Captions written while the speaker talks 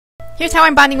Here's how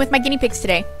I'm bonding with my guinea pigs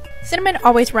today. Cinnamon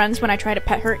always runs when I try to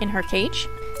pet her in her cage,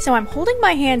 so I'm holding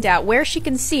my hand out where she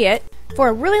can see it for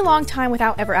a really long time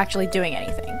without ever actually doing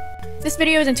anything. This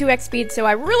video is in 2x speed, so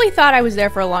I really thought I was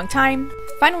there for a long time.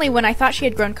 Finally, when I thought she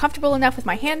had grown comfortable enough with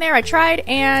my hand there, I tried,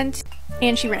 and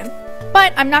she ran.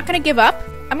 But I'm not gonna give up.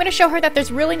 I'm gonna show her that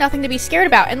there's really nothing to be scared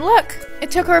about, and look!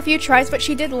 It took her a few tries, but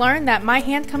she did learn that my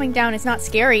hand coming down is not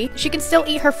scary. She can still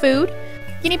eat her food.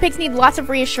 Guinea pigs need lots of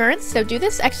reassurance, so do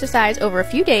this exercise over a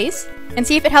few days, and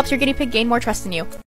see if it helps your guinea pig gain more trust in you.